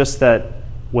 It's just that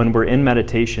when we're in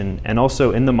meditation, and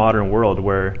also in the modern world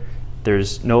where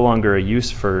there's no longer a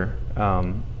use for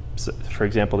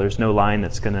example, there's no lion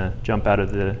that's going to jump out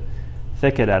of the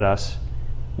thicket at us,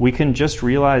 we can just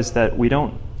realize that we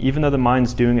don't, even though the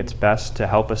mind's doing its best to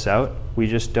help us out, we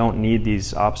just don't need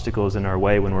these obstacles in our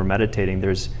way when we're meditating.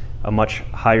 There's a much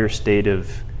higher state of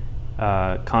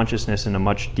consciousness and a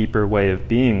much deeper way of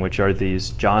being, which are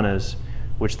these jhanas,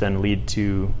 which then lead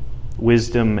to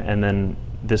wisdom, and then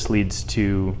this leads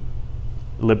to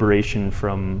liberation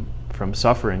from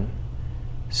suffering.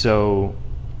 So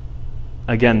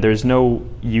again, there's no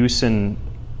use in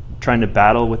trying to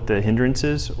battle with the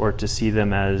hindrances or to see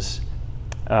them as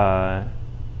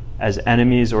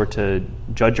enemies or to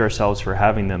judge ourselves for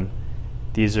having them.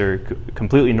 These are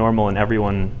completely normal, and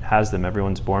everyone has them.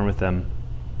 Everyone's born with them.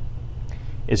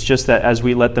 It's just that as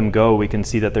we let them go, we can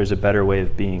see that there's a better way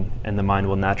of being, and the mind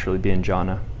will naturally be in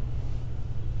jhana.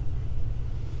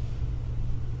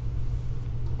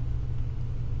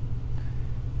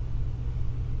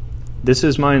 This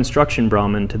is my instruction,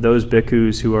 Brahman, to those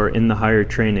bhikkhus who are in the higher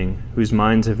training, whose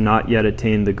minds have not yet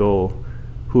attained the goal,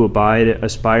 who abide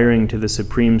aspiring to the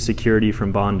supreme security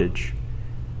from bondage.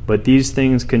 But these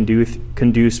things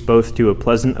conduce both to a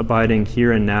pleasant abiding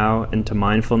here and now and to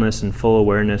mindfulness and full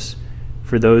awareness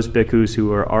for those bhikkhus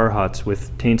who are arhats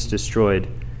with taints destroyed,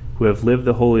 who have lived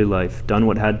the holy life, done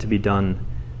what had to be done,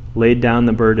 laid down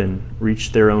the burden,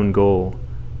 reached their own goal,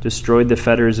 destroyed the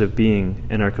fetters of being,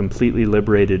 and are completely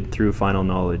liberated through final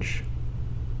knowledge.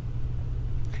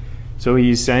 So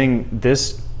he's saying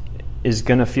this is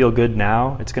going to feel good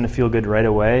now, it's going to feel good right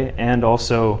away, and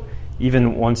also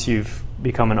even once you've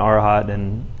become an arhat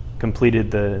and completed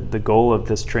the goal of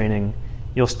this training,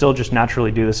 you'll still just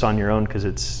naturally do this on your own because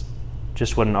it's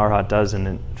just what an arhat does and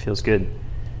it feels good.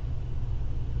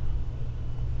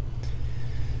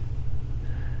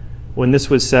 When this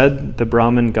was said, the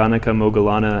Brahmin Ganaka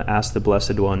Moggallana asked the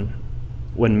Blessed One,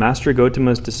 "When Master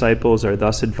Gotama's disciples are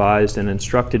thus advised and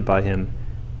instructed by him,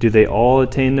 do they all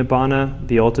attain Nibbana,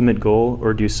 the ultimate goal,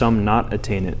 or do some not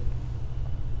attain it?"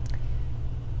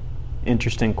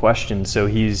 Interesting question. So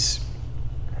he's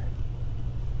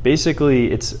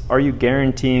basically, are you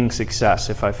guaranteeing success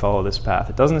if I follow this path?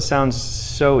 It doesn't sound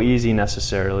so easy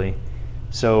necessarily.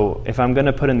 So if I'm going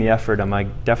to put in the effort, am I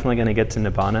definitely going to get to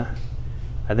Nibbana?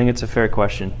 I think it's a fair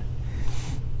question.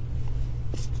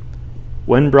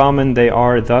 When Brahman they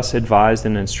are thus advised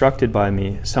and instructed by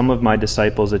me, some of my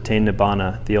disciples attain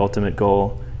Nibbana, the ultimate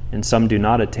goal, and some do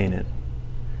not attain it.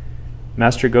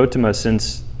 Master Gotama,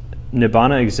 since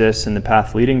Nibbana exists and the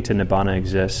path leading to Nibbana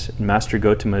exists, and Master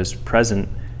Gotama is present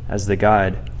as the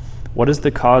guide, what is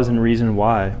the cause and reason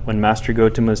why, when Master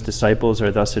Gotama's disciples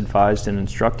are thus advised and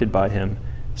instructed by him,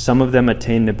 some of them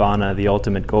attain Nibbana, the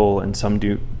ultimate goal, and some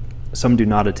do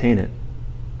not attain it?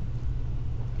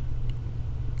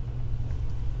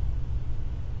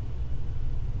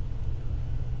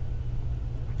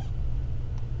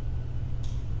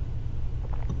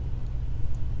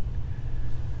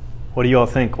 What do you all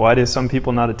think? Why do some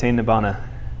people not attain Nibbana?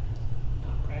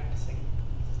 Not practicing.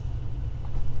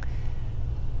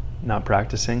 Not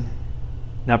practicing?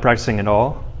 Not practicing at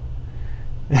all?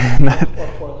 Or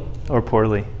poorly. Or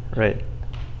poorly, right.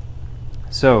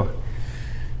 So,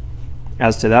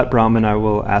 as to that, Brahman, I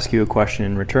will ask you a question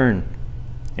in return.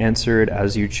 Answer it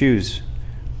as you choose.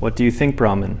 What do you think,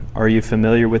 Brahman? Are you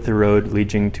familiar with the road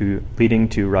leading to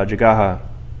Rajagaha?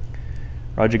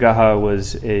 Rajagaha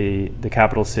was the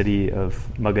capital city of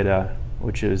Magadha,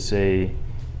 which is a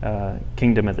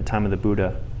kingdom at the time of the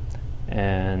Buddha.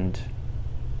 And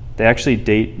they actually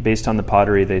date, based on the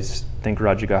pottery, they think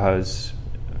Rajagaha is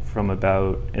from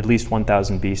about at least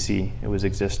 1000 BC. It was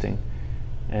existing.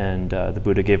 And the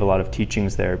Buddha gave a lot of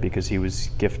teachings there because he was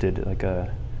gifted like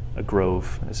a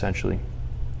grove, essentially.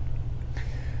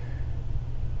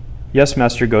 Yes,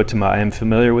 Master Gotama, I am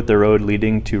familiar with the road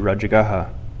leading to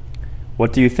Rajagaha.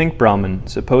 What do you think, Brahman?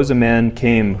 Suppose a man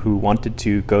came who wanted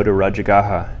to go to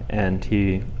Rajagaha, and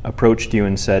he approached you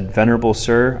and said, Venerable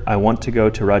Sir, I want to go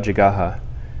to Rajagaha.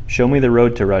 Show me the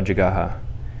road to Rajagaha.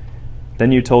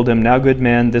 Then you told him, Now, good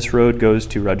man, this road goes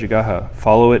to Rajagaha.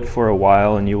 Follow it for a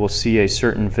while, and you will see a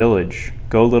certain village.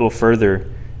 Go a little further,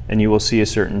 and you will see a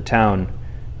certain town.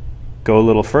 Go a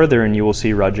little further, and you will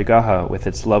see Rajagaha with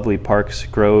its lovely parks,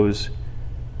 groves,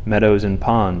 meadows, and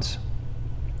ponds.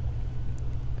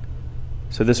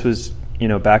 So this was,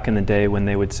 back in the day when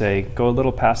they would say, go a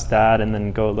little past that, and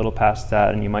then go a little past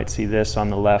that, and you might see this on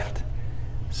the left.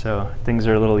 So things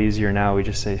are a little easier now. We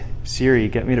just say, Siri,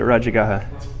 get me to Rajagaha.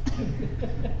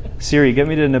 Siri, get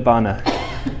me to Nibbana.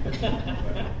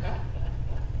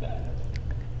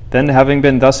 Then, having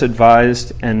been thus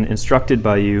advised and instructed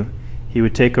by you, he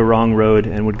would take a wrong road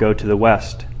and would go to the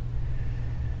west.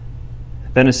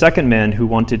 Then a second man who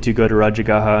wanted to go to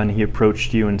Rajagaha, and he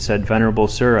approached you and said, Venerable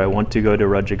Sir, I want to go to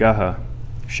Rajagaha.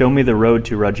 Show me the road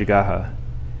to Rajagaha.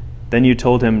 Then you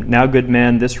told him, Now, good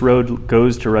man, this road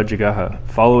goes to Rajagaha.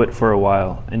 Follow it for a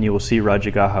while, and you will see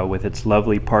Rajagaha with its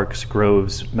lovely parks,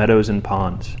 groves, meadows, and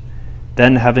ponds.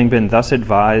 Then, having been thus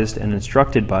advised and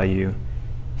instructed by you,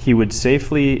 he would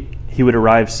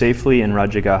arrive safely in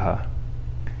Rajagaha.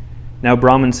 Now,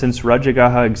 Brahman, since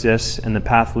Rajagaha exists and the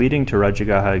path leading to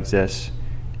Rajagaha exists,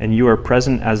 and you are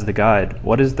present as the guide,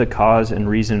 what is the cause and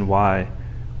reason why,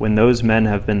 when those men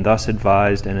have been thus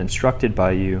advised and instructed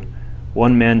by you,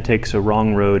 one man takes a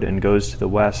wrong road and goes to the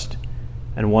west,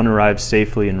 and one arrives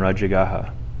safely in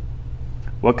Rajagaha?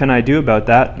 What can I do about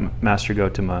that, Master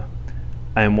Gotama?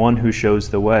 I am one who shows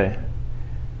the way.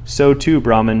 So too,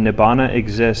 Brahman, Nibbana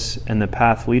exists, and the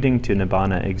path leading to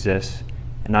Nibbana exists,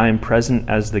 and I am present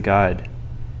as the guide.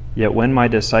 Yet when my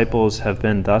disciples have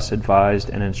been thus advised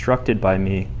and instructed by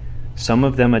me, some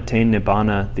of them attain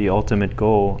Nibbana, the ultimate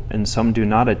goal, and some do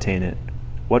not attain it.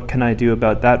 What can I do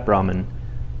about that, Brahman?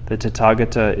 The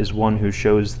Tathagata is one who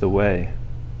shows the way.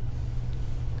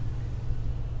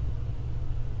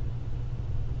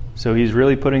 So he's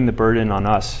really putting the burden on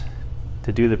us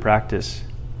to do the practice.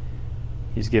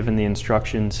 He's given the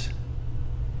instructions,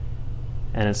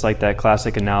 and it's like that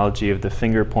classic analogy of the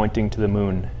finger pointing to the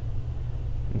moon.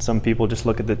 And some people just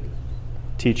look at the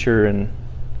teacher and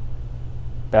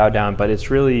bow down, but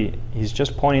it's really, he's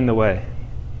just pointing the way.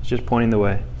 He's just pointing the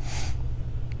way.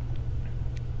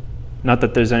 Not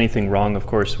that there's anything wrong, of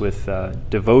course, with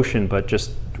devotion, but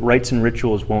just rites and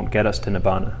rituals won't get us to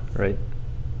Nibbana, right?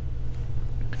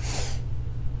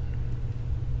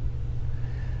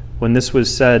 When this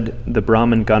was said, the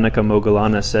Brahman Ganaka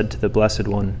Moggallana said to the Blessed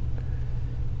One,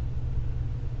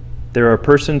 There are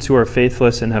persons who are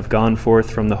faithless and have gone forth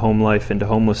from the home life into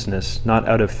homelessness, not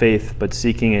out of faith, but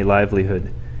seeking a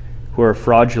livelihood, who are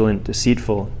fraudulent,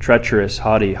 deceitful, treacherous,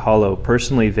 haughty, hollow,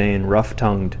 personally vain,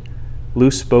 rough-tongued,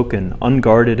 loose-spoken,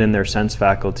 unguarded in their sense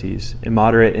faculties,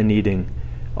 immoderate in eating,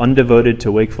 undevoted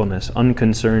to wakefulness,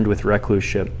 unconcerned with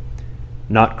recluseship,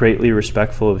 not greatly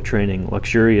respectful of training,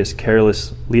 luxurious,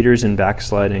 careless, leaders in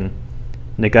backsliding,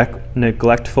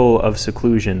 neglectful of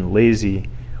seclusion, lazy,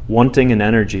 wanting in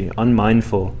energy,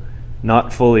 unmindful,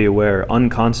 not fully aware,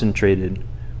 unconcentrated,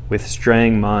 with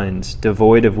straying minds,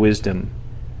 devoid of wisdom,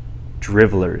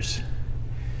 drivellers.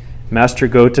 Master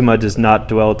Gotama does not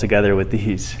dwell together with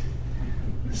these.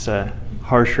 It's a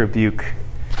harsh rebuke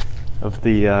of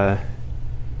the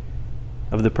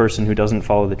person who doesn't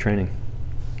follow the training.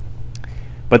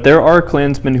 But there are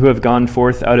clansmen who have gone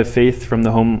forth out of faith from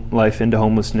the home life into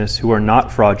homelessness, who are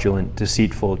not fraudulent,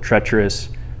 deceitful, treacherous,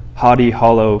 haughty,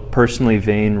 hollow, personally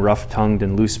vain, rough-tongued,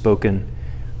 and loose-spoken,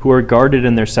 who are guarded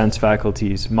in their sense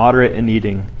faculties, moderate in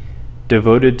eating,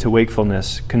 devoted to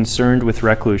wakefulness, concerned with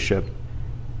recluseship,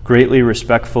 greatly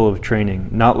respectful of training,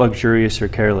 not luxurious or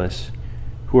careless,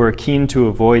 who are keen to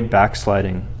avoid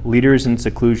backsliding, leaders in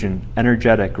seclusion,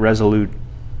 energetic, resolute,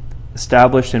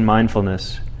 established in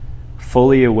mindfulness,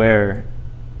 fully aware,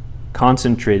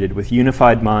 concentrated with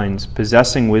unified minds,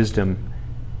 possessing wisdom,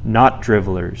 not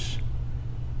drivellers.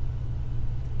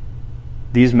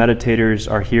 These meditators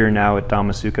are here now at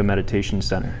Dhammasukha Meditation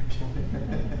Center.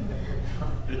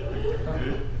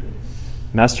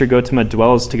 Master Gotama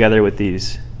dwells together with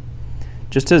these.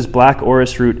 Just as black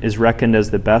orris root is reckoned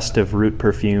as the best of root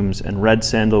perfumes, and red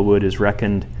sandalwood is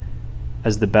reckoned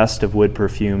as the best of wood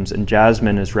perfumes, and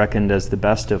jasmine is reckoned as the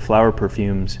best of flower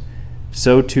perfumes,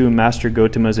 so too Master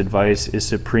Gotama's advice is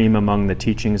supreme among the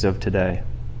teachings of today.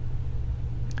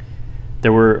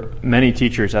 There were many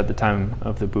teachers at the time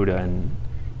of the Buddha, and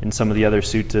in some of the other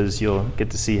suttas you'll get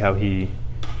to see how he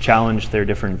challenged their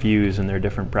different views and their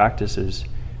different practices.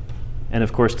 And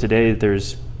of course today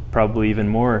there's probably even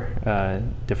more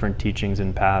different teachings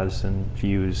and paths and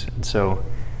views. And so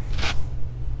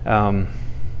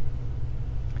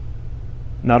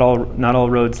not all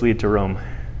roads lead to Rome.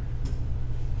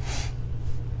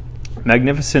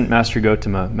 Magnificent Master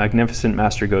Gotama, magnificent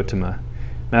Master Gotama.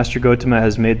 Master Gotama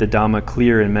has made the Dhamma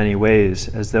clear in many ways,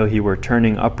 as though he were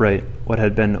turning upright what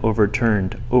had been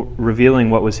overturned, revealing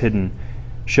what was hidden,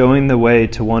 showing the way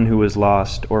to one who was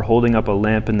lost, or holding up a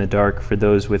lamp in the dark for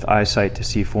those with eyesight to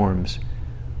see forms.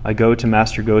 I go to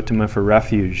Master Gotama for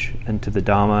refuge, and to the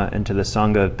Dhamma and to the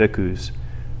Sangha of bhikkhus.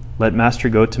 Let Master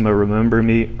Gotama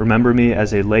remember me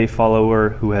as a lay follower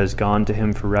who has gone to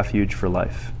him for refuge for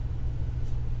life.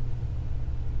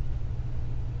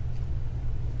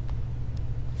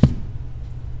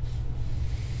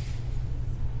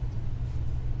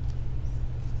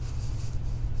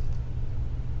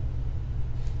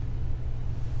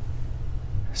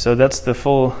 So that's the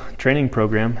full training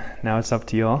program. Now it's up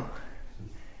to you all.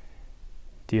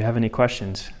 Do you have any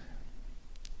questions?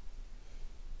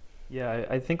 Yeah,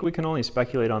 I think we can only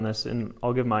speculate on this, and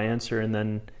I'll give my answer, and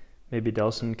then maybe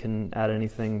Delson can add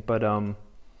anything. But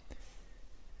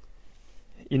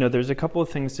there's a couple of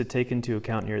things to take into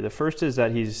account here. The first is that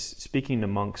he's speaking to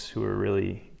monks who are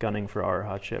really gunning for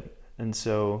arahatship, and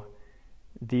so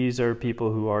these are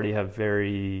people who already have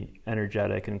very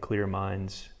energetic and clear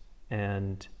minds.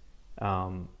 And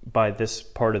by this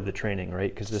part of the training, right?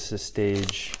 Because this is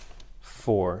stage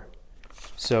 4.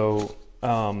 So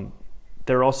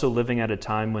they're also living at a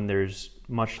time when there's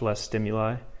much less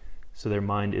stimuli. So their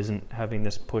mind isn't having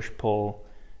this push-pull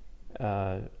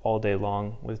all day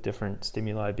long with different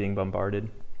stimuli being bombarded.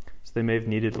 So they may have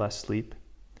needed less sleep.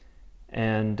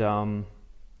 And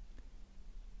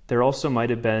there also might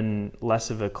have been less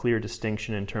of a clear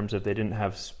distinction in terms of they didn't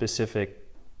have specific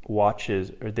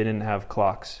watches, or they didn't have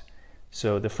clocks.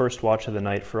 So the first watch of the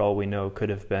night, for all we know,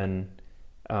 could have been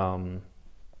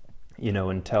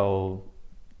until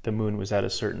the moon was at a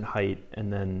certain height,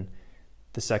 and then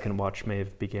the second watch may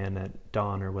have began at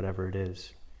dawn or whatever it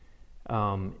is.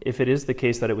 If it is the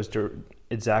case that it was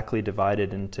exactly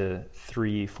divided into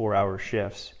 3 4-hour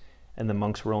shifts and the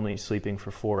monks were only sleeping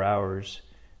for 4 hours,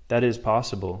 that is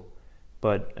possible.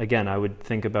 But again, I would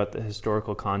think about the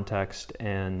historical context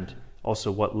and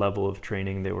also what level of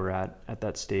training they were at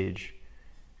that stage.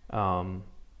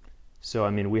 So,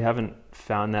 we haven't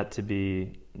found that to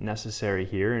be necessary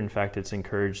here. In fact, it's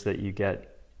encouraged that you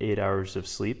get 8 hours of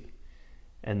sleep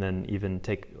and then even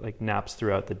take naps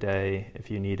throughout the day if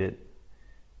you need it.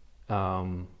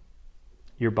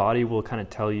 Your body will kind of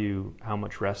tell you how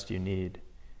much rest you need.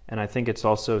 And I think it's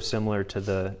also similar to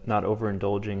the not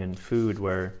overindulging in food,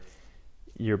 where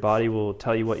your body will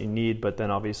tell you what you need, but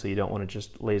then obviously you don't want to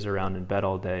just laze around in bed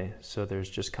all day. So there's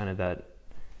just kind of that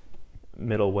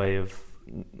middle way of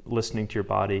listening to your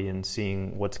body and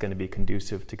seeing what's going to be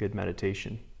conducive to good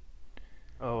meditation.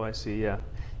 Oh, I see, yeah.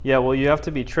 Yeah, well, you have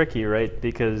to be tricky, right?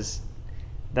 Because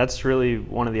that's really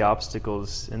one of the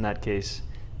obstacles in that case.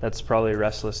 That's probably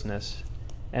restlessness.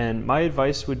 And my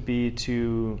advice would be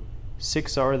to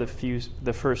 6R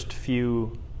the first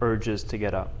few urges to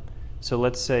get up. So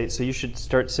let's say, you should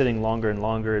start sitting longer and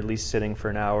longer, at least sitting for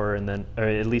an hour, and then, or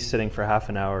at least sitting for half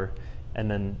an hour, and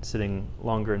then sitting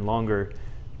longer and longer.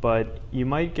 But you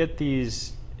might get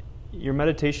your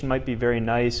meditation might be very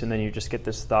nice, and then you just get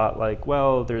this thought like,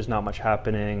 well, there's not much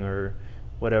happening, or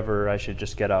whatever, I should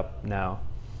just get up now.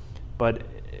 But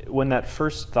when that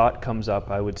first thought comes up,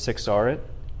 I would 6R it,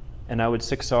 and I would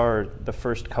 6R the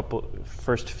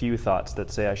first few thoughts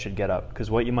that say I should get up. Because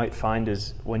what you might find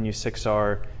is when you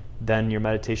 6R, then your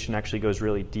meditation actually goes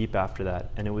really deep after that,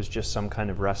 and it was just some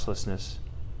kind of restlessness.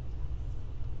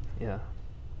 Yeah.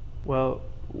 Well,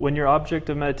 when your object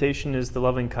of meditation is the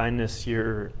loving kindness,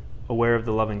 you're aware of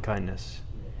the loving kindness.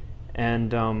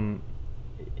 And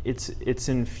it's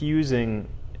infusing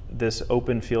this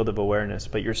open field of awareness,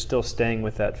 but you're still staying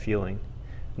with that feeling.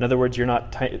 In other words, you're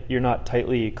not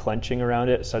tightly clenching around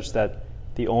it such that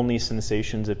the only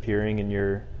sensations appearing in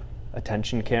your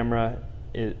attention camera,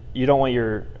 you don't want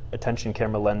your attention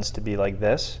camera lens to be like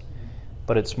this,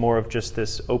 but it's more of just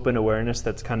this open awareness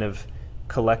that's kind of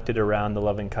collected around the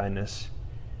loving kindness.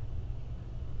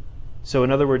 So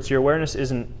in other words, your awareness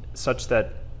isn't such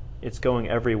that it's going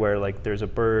everywhere, like there's a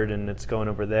bird and it's going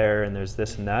over there and there's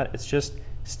this and that. It's just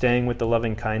staying with the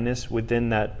loving kindness within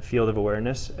that field of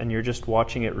awareness, and you're just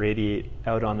watching it radiate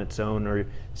out on its own, or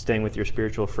staying with your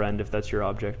spiritual friend if that's your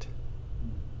object.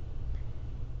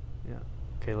 Yeah.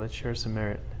 Okay, let's share some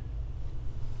merit.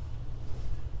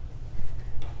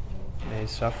 May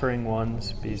suffering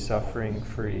ones be suffering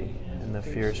free, and the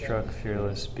fear-struck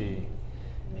fearless be.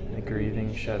 May the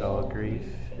grieving shed all grief,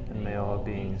 and may all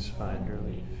beings find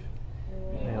relief.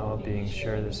 May all beings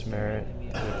share this merit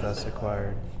with us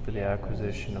acquired for the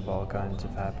acquisition of all kinds of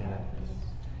happiness.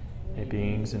 May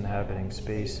beings inhabiting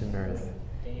space and earth,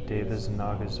 devas and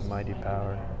nagas of mighty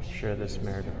power, share this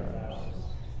merit of ours.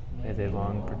 May they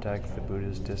long protect the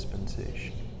Buddha's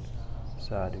dispensation.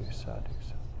 Sadhu, sadhu,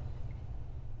 sadhu.